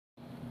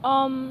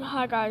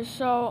Hi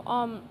guys. I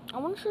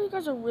want to show you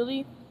guys a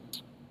really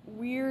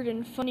weird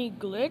and funny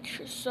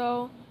glitch.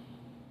 So,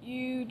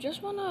 you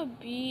just want to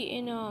be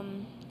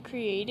in,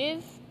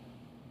 creative.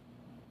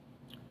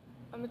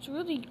 It's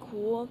really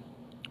cool.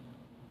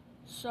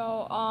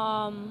 So,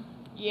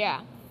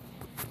 yeah.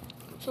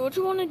 So what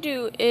you want to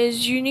do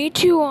is you need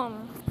to,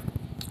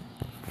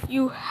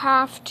 you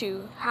have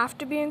to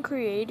be in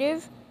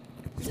creative.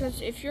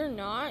 Because if you're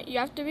not, you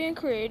have to be in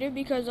creative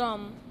because,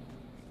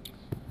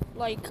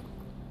 like,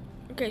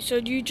 okay, so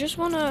you just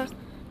want to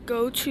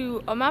go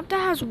to a map that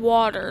has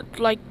water,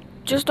 like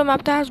just a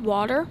map that has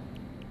water,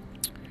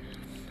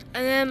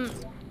 and then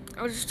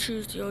I'll just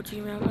choose the OG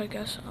map, I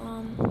guess.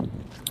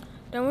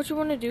 Then what you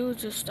want to do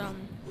is just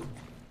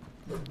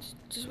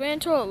wait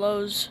until it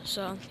loads.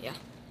 So yeah,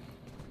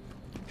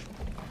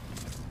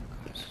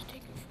 this is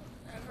taking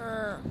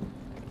forever.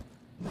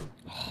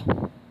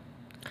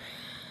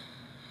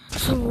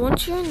 So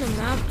once you're in the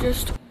map,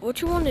 just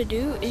what you want to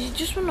do is you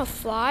just want to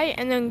fly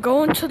and then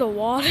go into the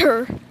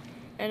water.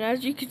 And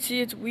as you can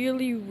see, it's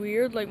really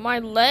weird. Like, my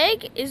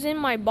leg is in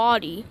my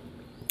body.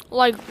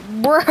 Like,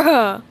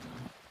 bruh.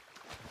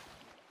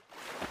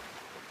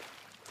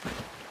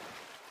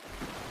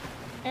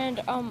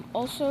 And,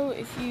 also,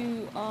 if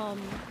you,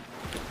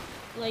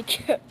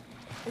 like,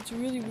 it's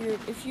really weird.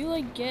 If you,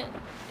 like, get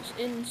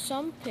in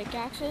some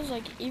pickaxes,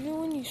 like, even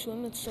when you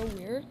swim, it's so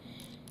weird.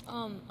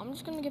 I'm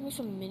just gonna give me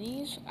some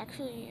minis.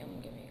 Actually, I'm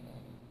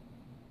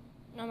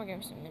gonna give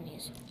me some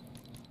minis.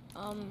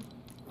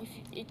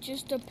 It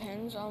just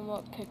depends on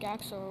what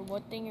pickaxe or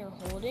what thing you're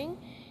holding.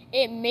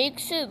 It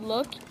makes it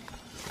look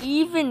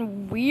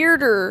even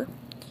weirder.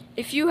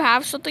 If you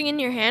have something in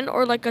your hand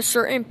or like a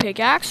certain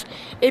pickaxe,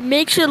 it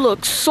makes it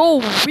look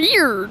so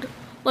weird.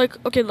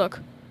 Like, okay, look.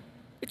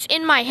 It's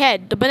in my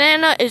head. The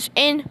banana is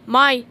in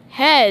my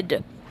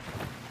head.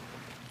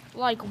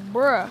 Like,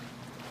 bruh.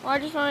 Well, I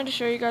just wanted to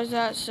show you guys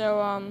that.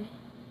 So,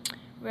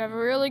 we have a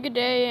really good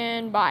day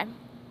and bye.